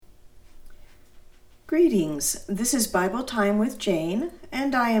Greetings. This is Bible Time with Jane,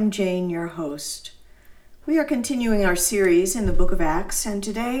 and I am Jane, your host. We are continuing our series in the book of Acts, and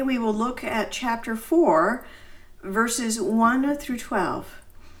today we will look at chapter 4, verses 1 through 12.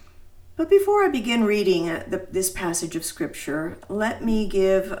 But before I begin reading this passage of Scripture, let me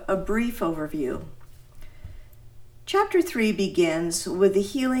give a brief overview. Chapter 3 begins with the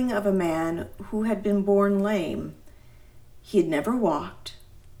healing of a man who had been born lame. He had never walked,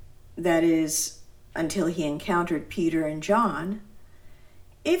 that is, until he encountered Peter and John.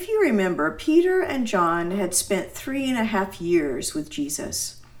 If you remember, Peter and John had spent 3.5 years with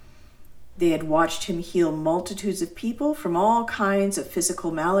Jesus. They had watched him heal multitudes of people from all kinds of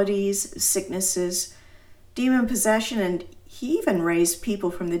physical maladies, sicknesses, demon possession, and he even raised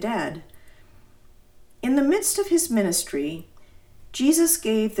people from the dead. In the midst of his ministry, Jesus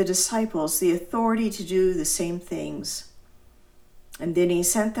gave the disciples the authority to do the same things. And then he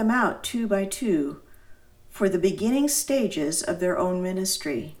sent them out 2 by 2 for the beginning stages of their own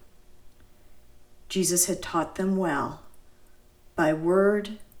ministry. Jesus had taught them well, by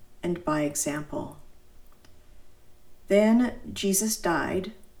word and by example. Then Jesus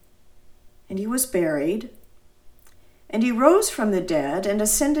died, and he was buried, and he rose from the dead and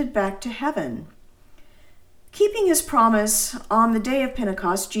ascended back to heaven. Keeping his promise, on the day of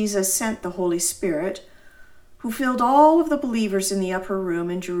Pentecost, Jesus sent the Holy Spirit, who filled all of the believers in the upper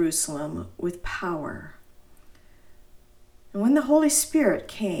room in Jerusalem with power. And when the Holy Spirit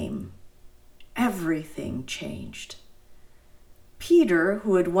came, everything changed. Peter,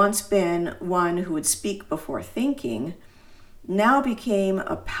 who had once been one who would speak before thinking, now became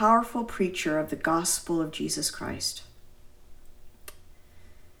a powerful preacher of the gospel of Jesus Christ.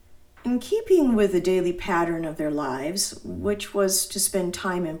 In keeping with the daily pattern of their lives, which was to spend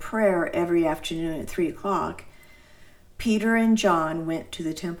time in prayer every afternoon at 3 o'clock, Peter and John went to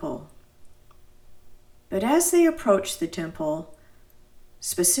the temple. But as they approached the temple,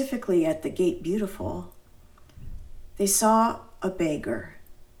 specifically at the Gate Beautiful, they saw a beggar.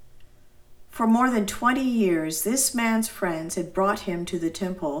 For more than 20 years, this man's friends had brought him to the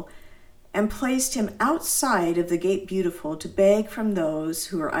temple and placed him outside of the Gate Beautiful to beg from those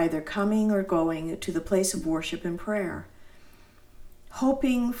who were either coming or going to the place of worship and prayer,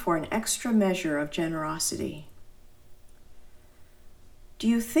 hoping for an extra measure of generosity. Do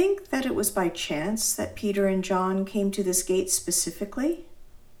you think that it was by chance that Peter and John came to this gate specifically?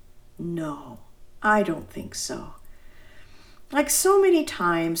 No, I don't think so. Like so many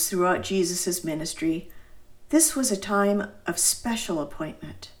times throughout Jesus' ministry, this was a time of special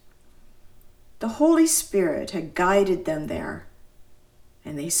appointment. The Holy Spirit had guided them there,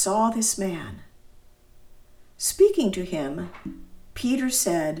 and they saw this man. Speaking to him, Peter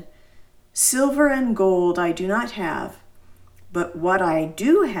said, "Silver and gold I do not have, but what I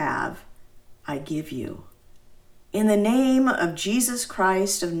do have, I give you. In the name of Jesus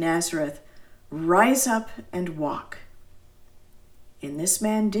Christ of Nazareth, rise up and walk." And this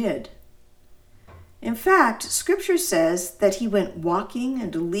man did. In fact, Scripture says that he went walking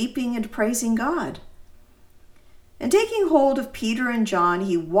and leaping and praising God. And taking hold of Peter and John,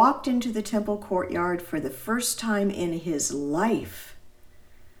 he walked into the temple courtyard for the first time in his life.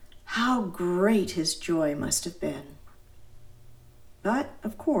 How great his joy must have been. But,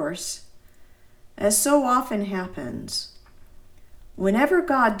 of course, as so often happens, whenever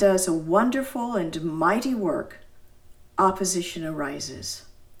God does a wonderful and mighty work, opposition arises.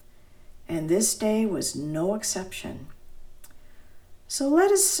 And this day was no exception. So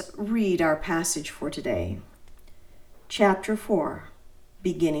let us read our passage for today. Chapter 4,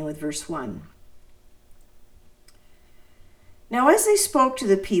 beginning with verse 1. Now as they spoke to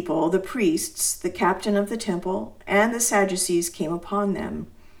the people, the priests, the captain of the temple, and the Sadducees came upon them,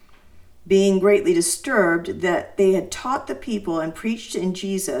 being greatly disturbed that they had taught the people and preached in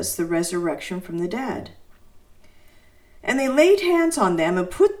Jesus the resurrection from the dead. And they laid hands on them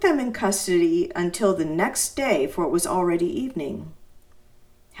and put them in custody until the next day, for it was already evening.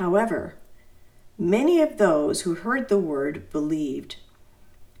 However, many of those who heard the word believed,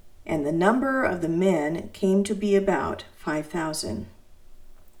 and the number of the men came to be about 5,000.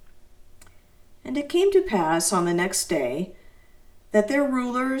 And it came to pass on the next day that their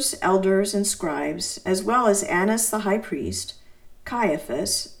rulers, elders, and scribes, as well as Annas the high priest,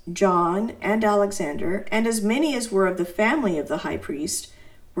 Caiaphas, John, and Alexander, and as many as were of the family of the high priest,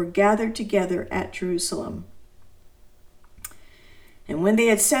 were gathered together at Jerusalem. And when they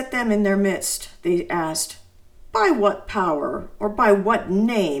had set them in their midst, they asked, "By what power or by what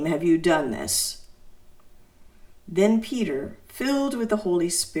name have you done this?" Then Peter, filled with the Holy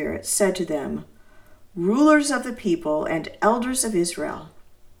Spirit, said to them, "Rulers of the people and elders of Israel,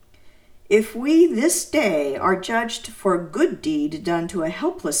 if we this day are judged for a good deed done to a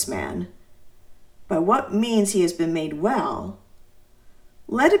helpless man, by what means he has been made well,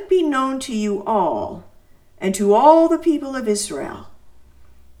 let it be known to you all and to all the people of Israel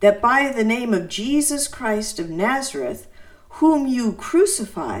that by the name of Jesus Christ of Nazareth, whom you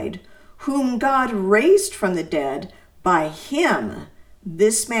crucified, whom God raised from the dead, by him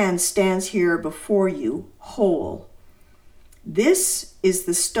this man stands here before you whole. This is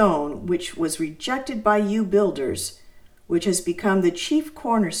the stone which was rejected by you builders, which has become the chief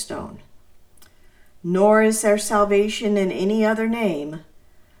cornerstone. Nor is there salvation in any other name,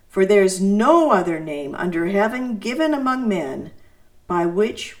 for there is no other name under heaven given among men by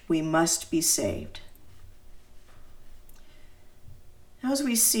which we must be saved. As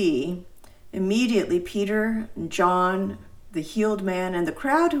we see, immediately Peter and John, the healed man, and the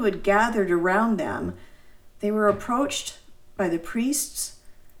crowd who had gathered around them, they were approached by the priests,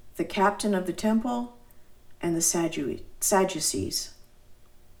 the captain of the temple, and the Sadducees.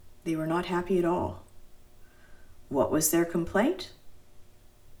 They were not happy at all. What was their complaint?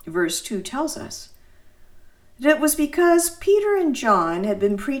 Verse 2 tells us that it was because Peter and John had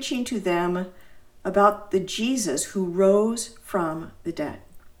been preaching to them about the Jesus who rose from the dead.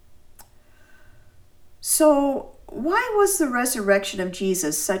 So, why was the resurrection of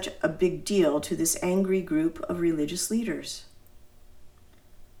Jesus such a big deal to this angry group of religious leaders?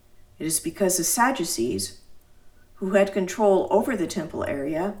 It is because the Sadducees, who had control over the temple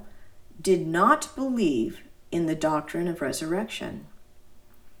area, did not believe in the doctrine of resurrection.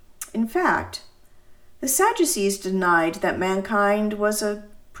 In fact, the Sadducees denied that mankind was a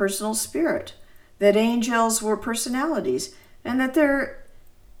personal spirit, that angels were personalities, and that there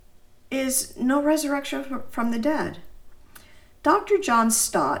is no resurrection from the dead. Dr. John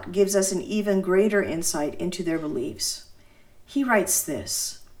Stott gives us an even greater insight into their beliefs. He writes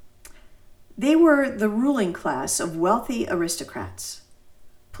this: they were the ruling class of wealthy aristocrats.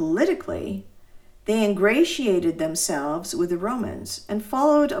 Politically, they ingratiated themselves with the Romans and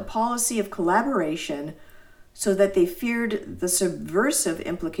followed a policy of collaboration so that they feared the subversive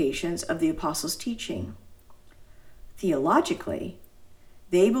implications of the apostles' teaching. Theologically,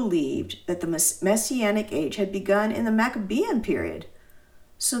 they believed that the Messianic age had begun in the Maccabean period,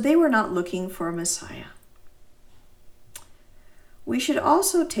 so they were not looking for a Messiah. We should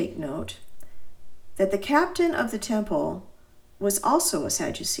also take note that the captain of the temple was also a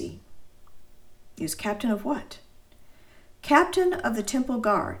Sadducee. He was captain of what? Captain of the temple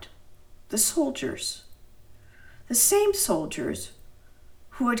guard, the soldiers. The same soldiers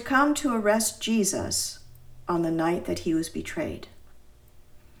who had come to arrest Jesus on the night that he was betrayed.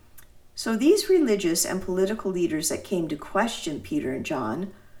 So these religious and political leaders that came to question Peter and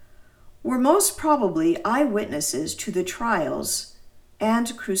John were most probably eyewitnesses to the trials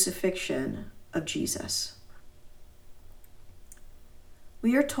and crucifixion of Jesus.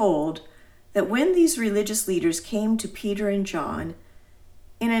 We are told that when these religious leaders came to Peter and John,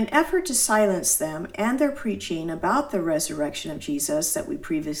 in an effort to silence them and their preaching about the resurrection of Jesus that we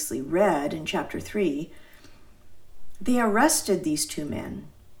previously read in chapter 3, they arrested these two men.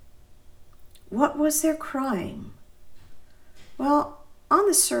 What was their crime? Well, on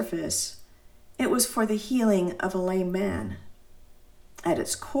the surface, it was for the healing of a lame man. At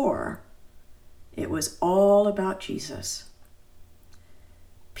its core, it was all about Jesus.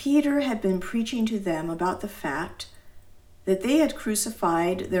 Peter had been preaching to them about the fact that they had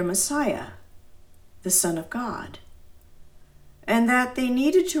crucified their Messiah, the Son of God, and that they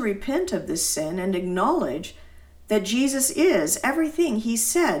needed to repent of this sin and acknowledge that Jesus is everything he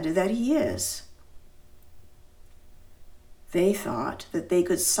said that he is. They thought that they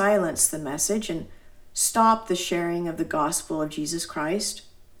could silence the message and stop the sharing of the gospel of Jesus Christ,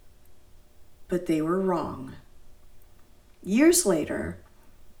 but they were wrong. Years later,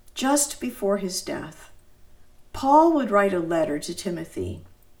 just before his death, Paul would write a letter to Timothy,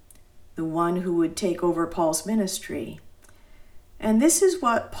 the one who would take over Paul's ministry. And this is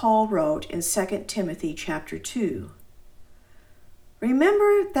what Paul wrote in 2 Timothy chapter 2.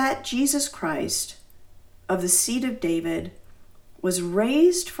 Remember that Jesus Christ, of the seed of David, was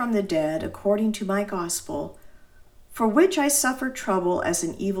raised from the dead according to my gospel, for which I suffered trouble as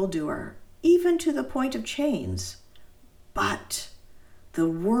an evildoer, even to the point of chains. But the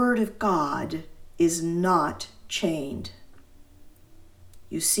word of God is not chained.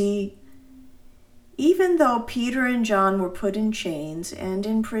 You see, even though Peter and John were put in chains and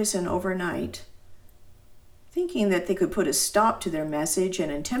in prison overnight, thinking that they could put a stop to their message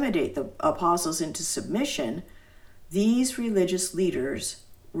and intimidate the apostles into submission, these religious leaders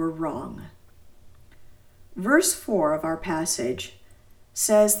were wrong. Verse 4 of our passage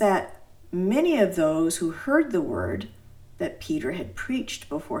says that many of those who heard the word that Peter had preached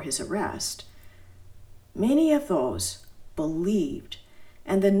before his arrest, many of those believed,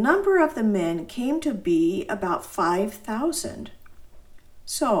 and the number of the men came to be about 5,000.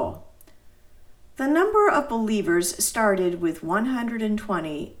 So, the number of believers started with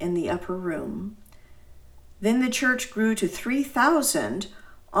 120 in the upper room. Then the church grew to 3,000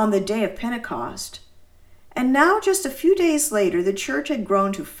 on the day of Pentecost. And now, just a few days later, the church had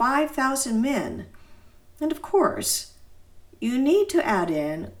grown to 5,000 men. And of course, you need to add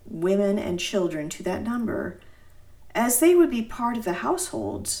in women and children to that number, as they would be part of the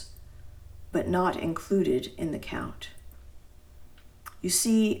households, but not included in the count. You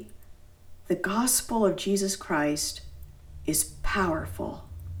see, the gospel of Jesus Christ is powerful.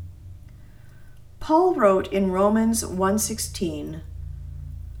 Paul wrote in Romans 1:16,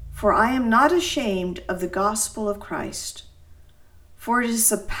 "For I am not ashamed of the gospel of Christ, for it is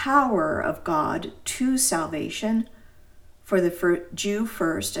the power of God to salvation for the Jew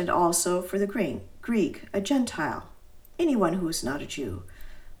first, and also for the Greek, a Gentile, anyone who is not a Jew,"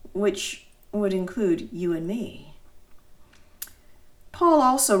 which would include you and me. Paul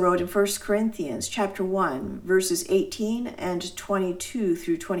also wrote in 1 Corinthians chapter 1, verses 18 and 22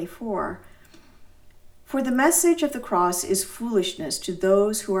 through 24, "For the message of the cross is foolishness to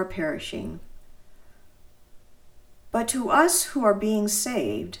those who are perishing. But to us who are being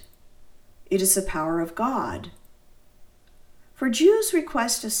saved, it is the power of God. For Jews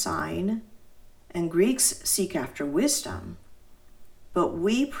request a sign, and Greeks seek after wisdom. But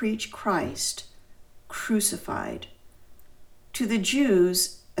we preach Christ crucified. To the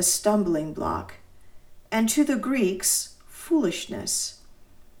Jews, a stumbling block, and to the Greeks, foolishness.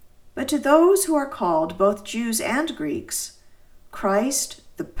 But to those who are called, both Jews and Greeks, Christ,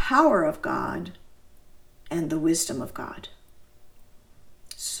 the power of God and the wisdom of God."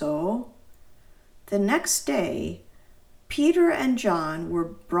 So, the next day, Peter and John were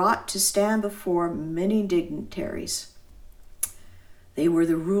brought to stand before many dignitaries. They were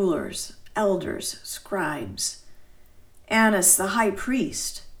the rulers, elders, scribes, Annas the high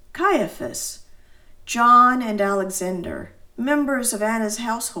priest, Caiaphas, John and Alexander, members of Anna's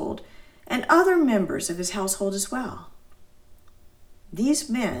household, and other members of his household as well. These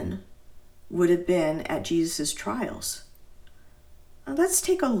men would have been at Jesus' trials. Now let's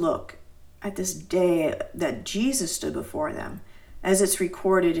take a look at this day that Jesus stood before them, as it's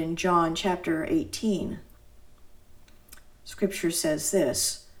recorded in John chapter 18. Scripture says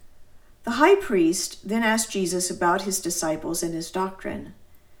this, "The high priest then asked Jesus about his disciples and his doctrine.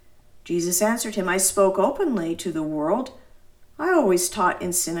 Jesus answered him, 'I spoke openly to the world. I always taught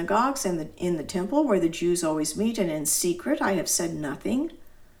in synagogues and in the temple where the Jews always meet, and in secret I have said nothing.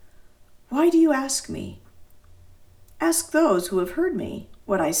 Why do you ask me? Ask those who have heard me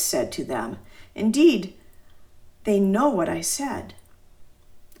what I said to them. Indeed, they know what I said.'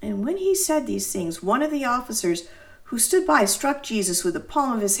 And when he said these things, one of the officers who stood by struck Jesus with the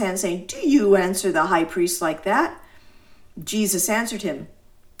palm of his hand, saying, 'Do you answer the high priest like that?' Jesus answered him,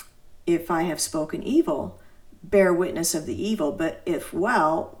 'If I have spoken evil, bear witness of the evil, but if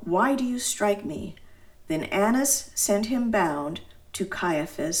well, why do you strike me?' Then Annas sent him bound to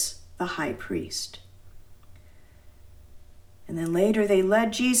Caiaphas, the high priest. And then later they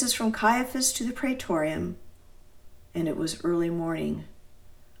led Jesus from Caiaphas to the praetorium, and it was early morning.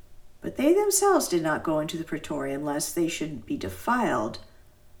 But they themselves did not go into the praetorium, lest they should be defiled,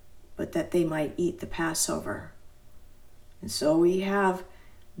 but that they might eat the Passover." And so we have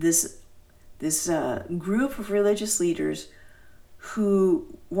this group of religious leaders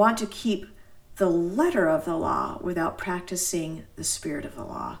who want to keep the letter of the law without practicing the spirit of the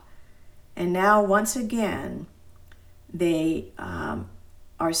law. And now, once again, they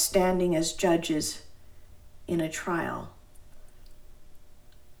are standing as judges in a trial.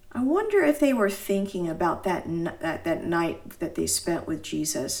 I wonder if they were thinking about that night that they spent with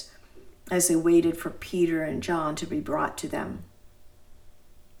Jesus as they waited for Peter and John to be brought to them.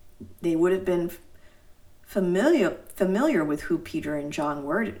 They would have been familiar with who Peter and John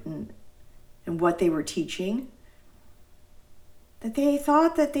were and what they were teaching. That they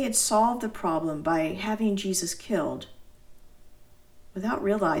thought that they had solved the problem by having Jesus killed, without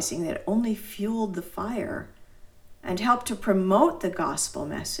realizing that it only fueled the fire and helped to promote the gospel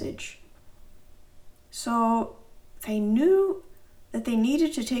message. So they knew that they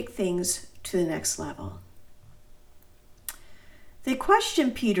needed to take things to the next level. They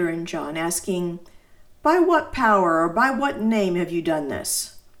questioned Peter and John, asking, "By what power or by what name have you done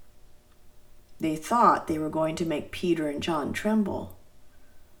this?" They thought they were going to make Peter and John tremble.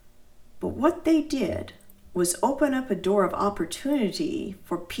 But what they did was open up a door of opportunity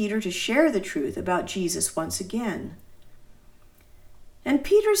for Peter to share the truth about Jesus once again. And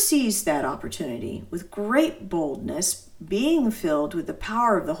Peter seized that opportunity with great boldness, being filled with the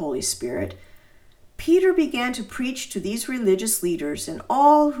power of the Holy Spirit. Peter began to preach to these religious leaders and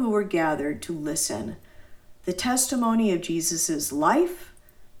all who were gathered to listen the testimony of Jesus' life,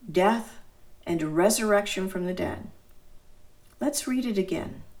 death, and resurrection from the dead. Let's read it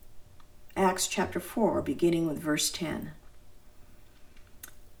again. Acts chapter 4, beginning with verse 10.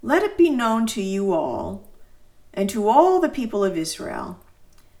 Let it be known to you all, and to all the people of Israel,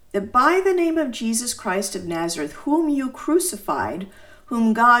 that by the name of Jesus Christ of Nazareth, whom you crucified,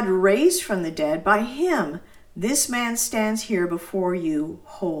 whom God raised from the dead, by him this man stands here before you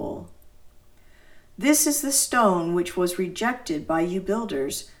whole. This is the stone which was rejected by you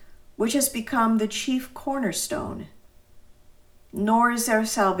builders, which has become the chief cornerstone. Nor is there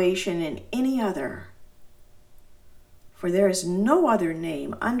salvation in any other. For there is no other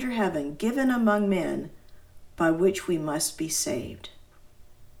name under heaven given among men by which we must be saved.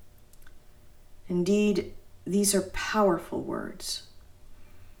 Indeed, these are powerful words.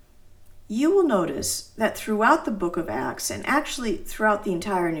 You will notice that throughout the book of Acts, and actually throughout the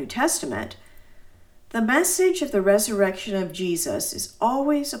entire New Testament, the message of the resurrection of Jesus is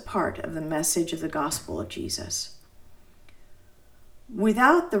always a part of the message of the gospel of Jesus.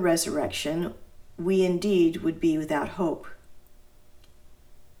 Without the resurrection, we indeed would be without hope.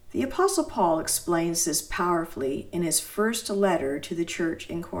 The Apostle Paul explains this powerfully in his first letter to the church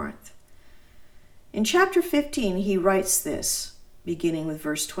in Corinth. In chapter 15, he writes this, beginning with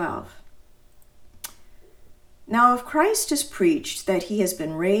verse 12. Now, if Christ is preached that he has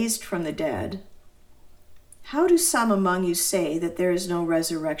been raised from the dead, how do some among you say that there is no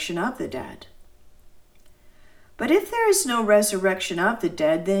resurrection of the dead? But if there is no resurrection of the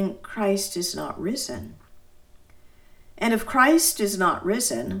dead, then Christ is not risen. And if Christ is not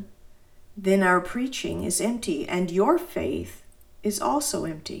risen, then our preaching is empty, and your faith is also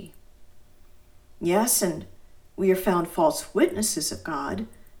empty. Yes, and we are found false witnesses of God,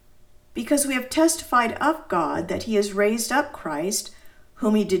 because we have testified of God that he has raised up Christ,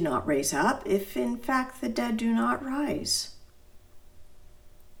 whom he did not raise up, if in fact the dead do not rise.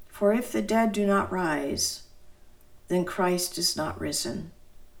 For if the dead do not rise, then Christ is not risen.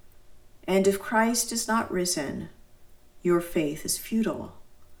 And if Christ is not risen, your faith is futile.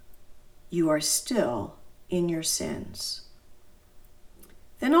 You are still in your sins.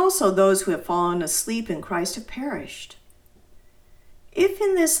 Then also those who have fallen asleep in Christ have perished. If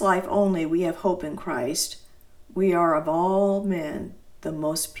in this life only we have hope in Christ, we are of all men the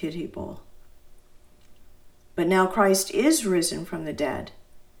most pitiable. But now Christ is risen from the dead,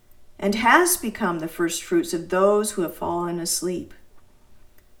 and has become the firstfruits of those who have fallen asleep.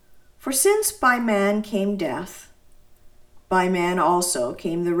 For since by man came death, by man also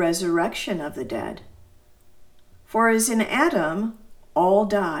came the resurrection of the dead. For as in Adam all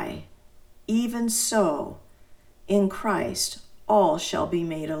die, even so in Christ all shall be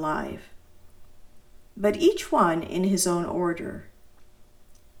made alive. But each one in his own order.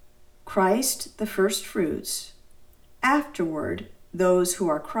 Christ the firstfruits, afterward those who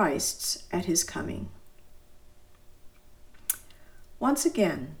are Christ's at his coming. Once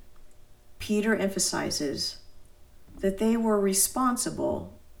again, Peter emphasizes that they were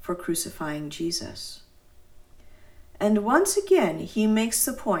responsible for crucifying Jesus. And once again, he makes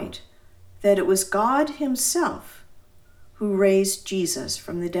the point that it was God himself who raised Jesus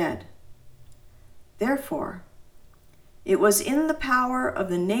from the dead. Therefore, it was in the power of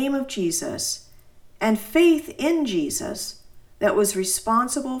the name of Jesus and faith in Jesus that was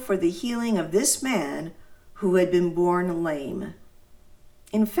responsible for the healing of this man who had been born lame.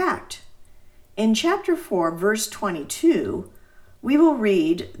 In fact, in chapter 4, verse 22, we will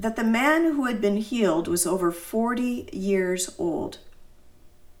read that the man who had been healed was over 40 years old.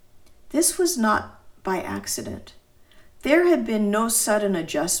 This was not by accident. There had been no sudden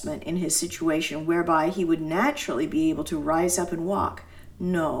adjustment in his situation whereby he would naturally be able to rise up and walk.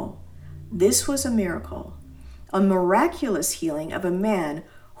 No, this was a miracle. A miraculous healing of a man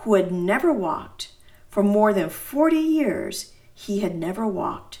who had never walked. For more than 40 years, he had never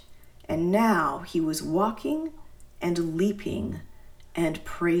walked, and now he was walking and leaping and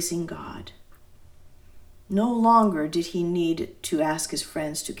praising God. No longer did he need to ask his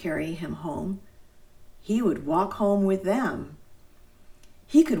friends to carry him home. He would walk home with them.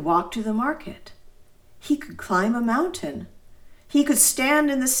 He could walk to the market. He could climb a mountain. He could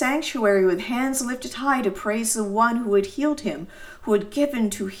stand in the sanctuary with hands lifted high to praise the one who had healed him, who had given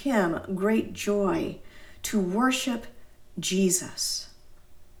to him great joy, to worship Jesus.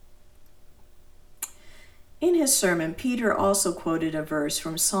 In his sermon, Peter also quoted a verse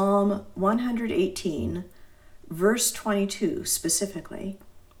from Psalm 118, verse 22 specifically.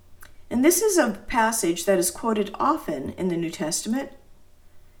 And this is a passage that is quoted often in the New Testament,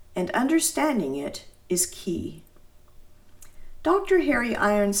 and understanding it is key. Dr. Harry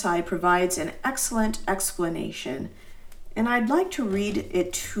Ironside provides an excellent explanation, and I'd like to read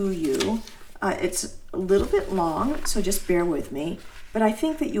it to you. It's a little bit long, so just bear with me, but I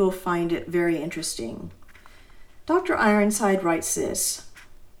think that you will find it very interesting. Dr. Ironside writes this: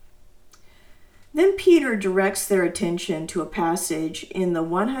 Then Peter directs their attention to a passage in the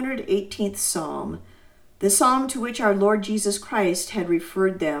 118th Psalm, the psalm to which our Lord Jesus Christ had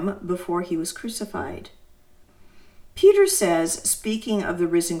referred them before he was crucified. Peter says, speaking of the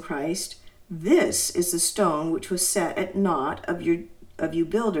risen Christ, "This is the stone which was set at naught of you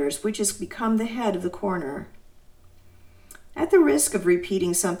builders, which has become the head of the corner." At the risk of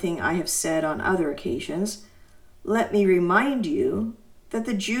repeating something I have said on other occasions, let me remind you that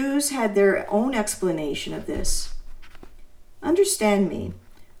the Jews had their own explanation of this. Understand me,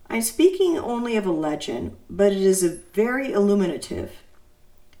 I'm speaking only of a legend, but it is very illuminative.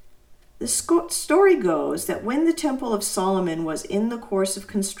 The story goes that when the Temple of Solomon was in the course of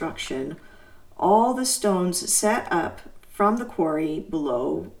construction, all the stones set up from the quarry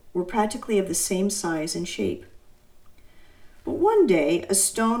below were practically of the same size and shape. But one day a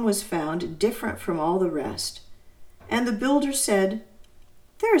stone was found different from all the rest, and the builder said,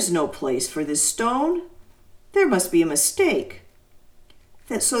 "There is no place for this stone. There must be a mistake."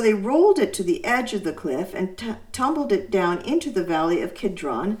 So they rolled it to the edge of the cliff and tumbled it down into the valley of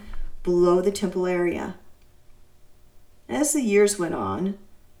Kidron below the temple area. As the years went on,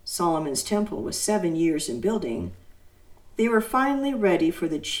 Solomon's temple was 7 years in building, they were finally ready for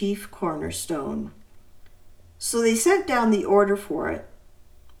the chief cornerstone. So they sent down the order for it,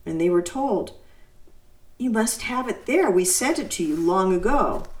 and they were told, "You must have it there. We sent it to you long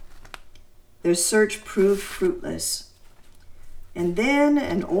ago." Their search proved fruitless. And then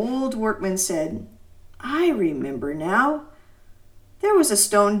an old workman said, "I remember now. There was a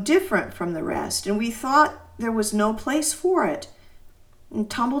stone different from the rest, and we thought there was no place for it, and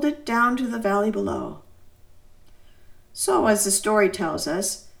tumbled it down to the valley below." So, as the story tells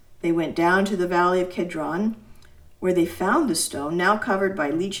us, they went down to the valley of Kidron, where they found the stone, now covered by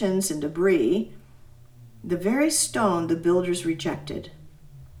lichens and debris, the very stone the builders rejected.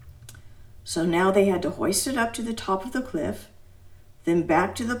 So now they had to hoist it up to the top of the cliff, then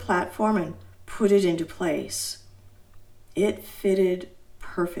back to the platform and put it into place. It fitted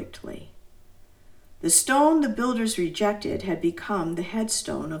perfectly. The stone the builders rejected had become the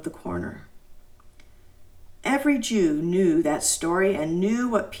headstone of the corner. Every Jew knew that story and knew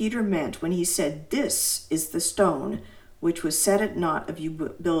what Peter meant when he said, "This is the stone which was set at naught of you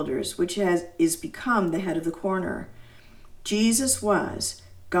builders, which is become the head of the corner." Jesus was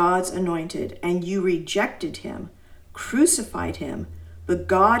God's anointed, and you rejected him, crucified him, but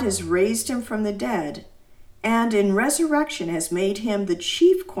God has raised him from the dead, and in resurrection has made him the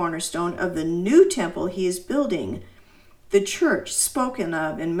chief cornerstone of the new temple he is building, the church spoken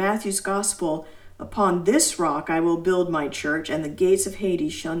of in Matthew's gospel. "Upon this rock I will build my church, and the gates of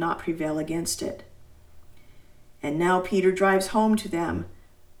Hades shall not prevail against it." And now Peter drives home to them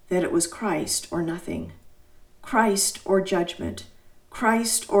that it was Christ or nothing, Christ or judgment,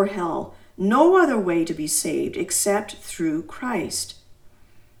 Christ or hell, no other way to be saved except through Christ.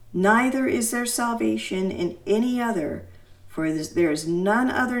 Neither is there salvation in any other, for there is none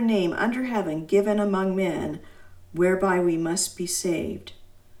other name under heaven given among men whereby we must be saved.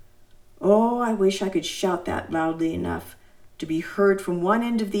 Oh, I wish I could shout that loudly enough to be heard from one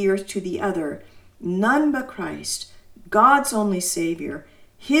end of the earth to the other. None but Christ, God's only Savior,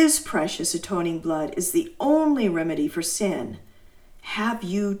 his precious atoning blood is the only remedy for sin. Have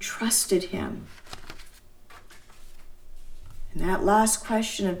you trusted him? And that last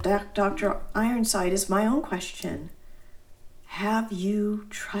question of Dr. Ironside is my own question. Have you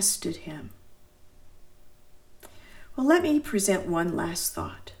trusted him? Well, let me present one last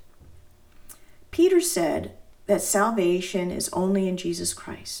thought. Peter said that salvation is only in Jesus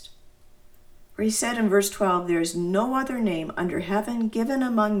Christ. For he said in verse 12, "There is no other name under heaven given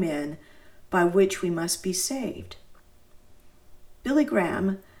among men by which we must be saved." Billy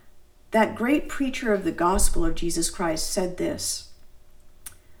Graham, that great preacher of the gospel of Jesus Christ, said this: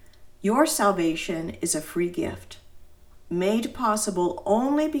 "Your salvation is a free gift, made possible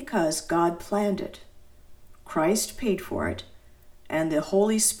only because God planned it. Christ paid for it, and the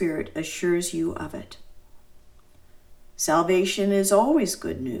Holy Spirit assures you of it." Salvation is always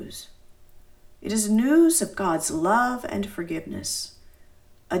good news. It is news of God's love and forgiveness,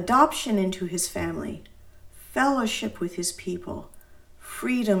 adoption into his family, fellowship with his people,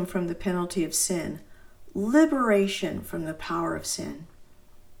 freedom from the penalty of sin, liberation from the power of sin.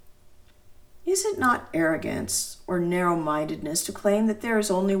 Is it not arrogance or narrow-mindedness to claim that there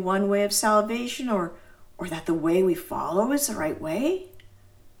is only one way of salvation, or that the way we follow is the right way?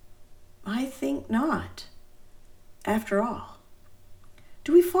 I think not. After all,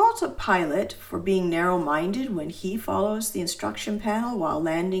 do we fault a pilot for being narrow-minded when he follows the instruction panel while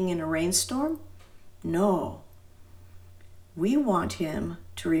landing in a rainstorm? No. We want him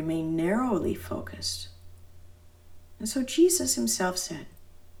to remain narrowly focused. And so Jesus himself said,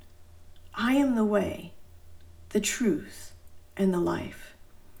 I am the way, the truth, and the life.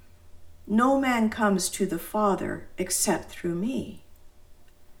 No man comes to the Father except through me.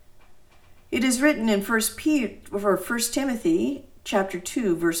 It is written in 1 Timothy chapter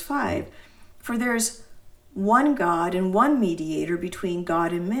 2, verse 5, for there is one God and one mediator between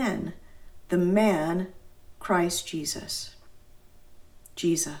God and men, the man Christ Jesus.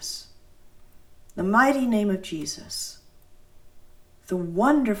 Jesus, the mighty name of Jesus, the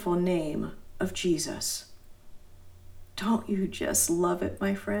wonderful name of Jesus. Don't you just love it,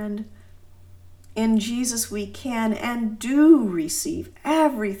 my friend? In Jesus we can and do receive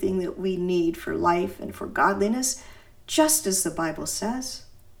everything that we need for life and for godliness, just as the Bible says.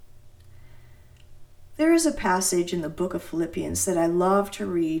 There is a passage in the book of Philippians that I love to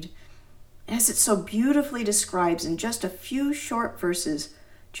read, as it so beautifully describes in just a few short verses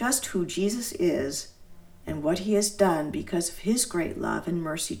just who Jesus is and what he has done because of his great love and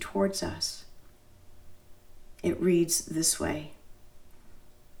mercy towards us. It reads this way,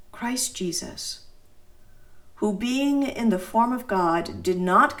 Christ Jesus, who being in the form of God did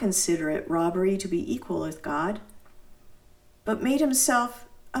not consider it robbery to be equal with God, but made himself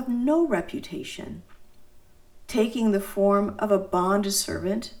of no reputation, taking the form of a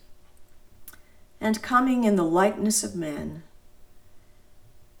bondservant and coming in the likeness of men.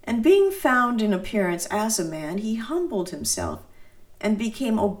 And being found in appearance as a man, he humbled himself and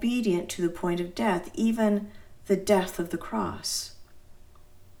became obedient to the point of death, even the death of the cross.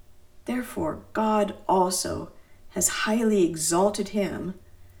 Therefore, God also has highly exalted him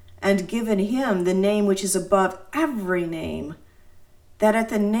and given him the name which is above every name, that at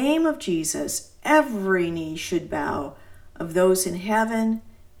the name of Jesus every knee should bow, of those in heaven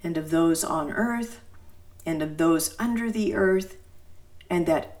and of those on earth and of those under the earth, and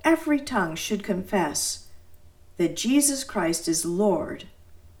that every tongue should confess that Jesus Christ is Lord,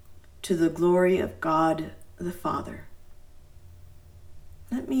 to the glory of God the Father.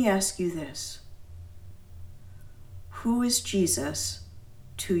 Let me ask you this. Who is Jesus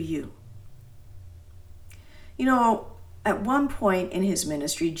to you? You know, at one point in his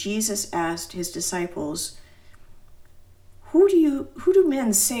ministry, Jesus asked his disciples, Who do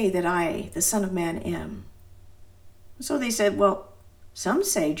men say that I, the Son of Man, am? So they said, well, some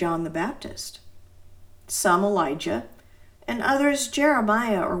say John the Baptist, some Elijah, and others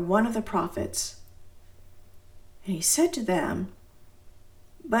Jeremiah or one of the prophets. And he said to them,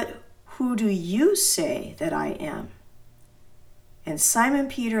 But who do you say that I am? And Simon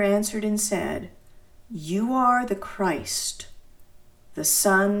Peter answered and said, You are the Christ, the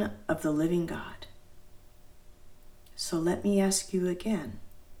Son of the living God. So let me ask you again,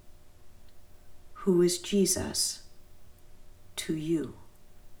 who is Jesus to you?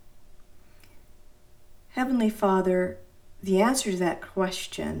 Heavenly Father, the answer to that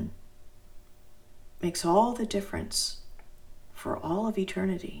question makes all the difference for all of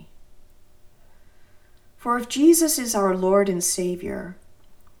eternity. For if Jesus is our Lord and Savior,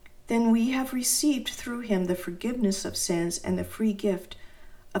 then we have received through him the forgiveness of sins and the free gift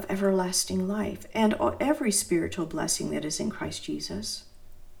of everlasting life and every spiritual blessing that is in Christ Jesus.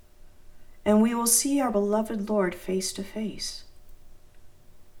 And we will see our beloved Lord face to face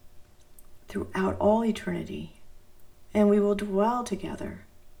throughout all eternity, and we will dwell together.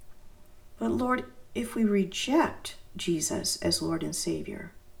 But Lord, if we reject Jesus as Lord and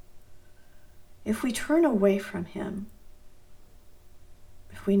Savior, if we turn away from him,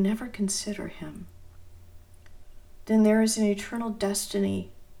 if we never consider him, then there is an eternal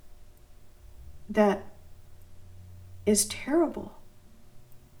destiny that is terrible.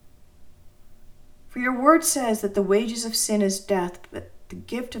 For your word says that the wages of sin is death, but the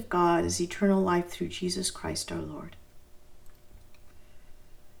gift of God is eternal life through Jesus Christ our Lord.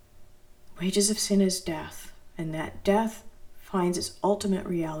 Wages of sin is death, and that death finds its ultimate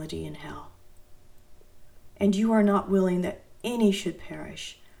reality in hell. And you are not willing that any should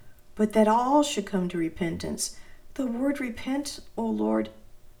perish, but that all should come to repentance. The word repent, O Lord,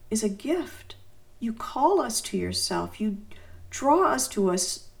 is a gift. You call us to yourself. You draw us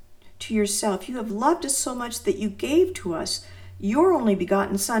to yourself. You have loved us so much that you gave to us your only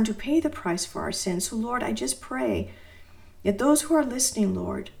begotten Son to pay the price for our sins. So, Lord, I just pray that those who are listening,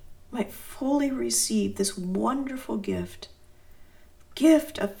 Lord, might fully receive this wonderful gift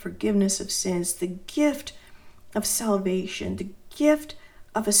of forgiveness of sins, the gift of salvation, the gift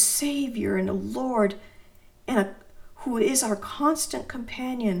of a Savior and a Lord who is our constant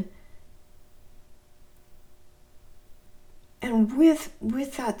companion. And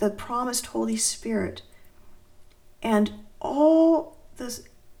with that, the promised Holy Spirit and all the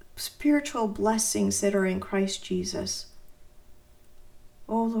spiritual blessings that are in Christ Jesus.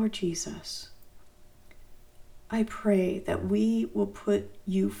 Oh, Lord Jesus, I pray that we will put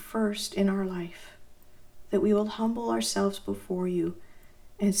you first in our life, that we will humble ourselves before you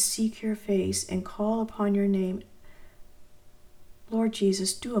and seek your face and call upon your name. Lord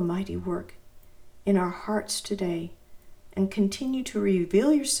Jesus, do a mighty work in our hearts today and continue to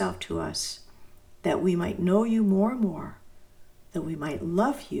reveal yourself to us, that we might know you more and more, that we might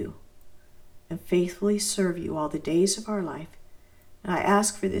love you and faithfully serve you all the days of our life. And I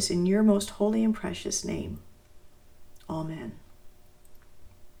ask for this in your most holy and precious name. Amen.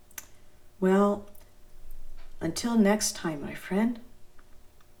 Well, until next time, my friend,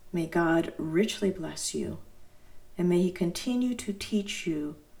 may God richly bless you, and may he continue to teach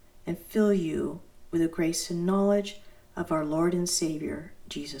you and fill you with the grace and knowledge of our Lord and Savior,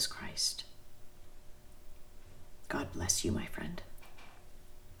 Jesus Christ. God bless you, my friend.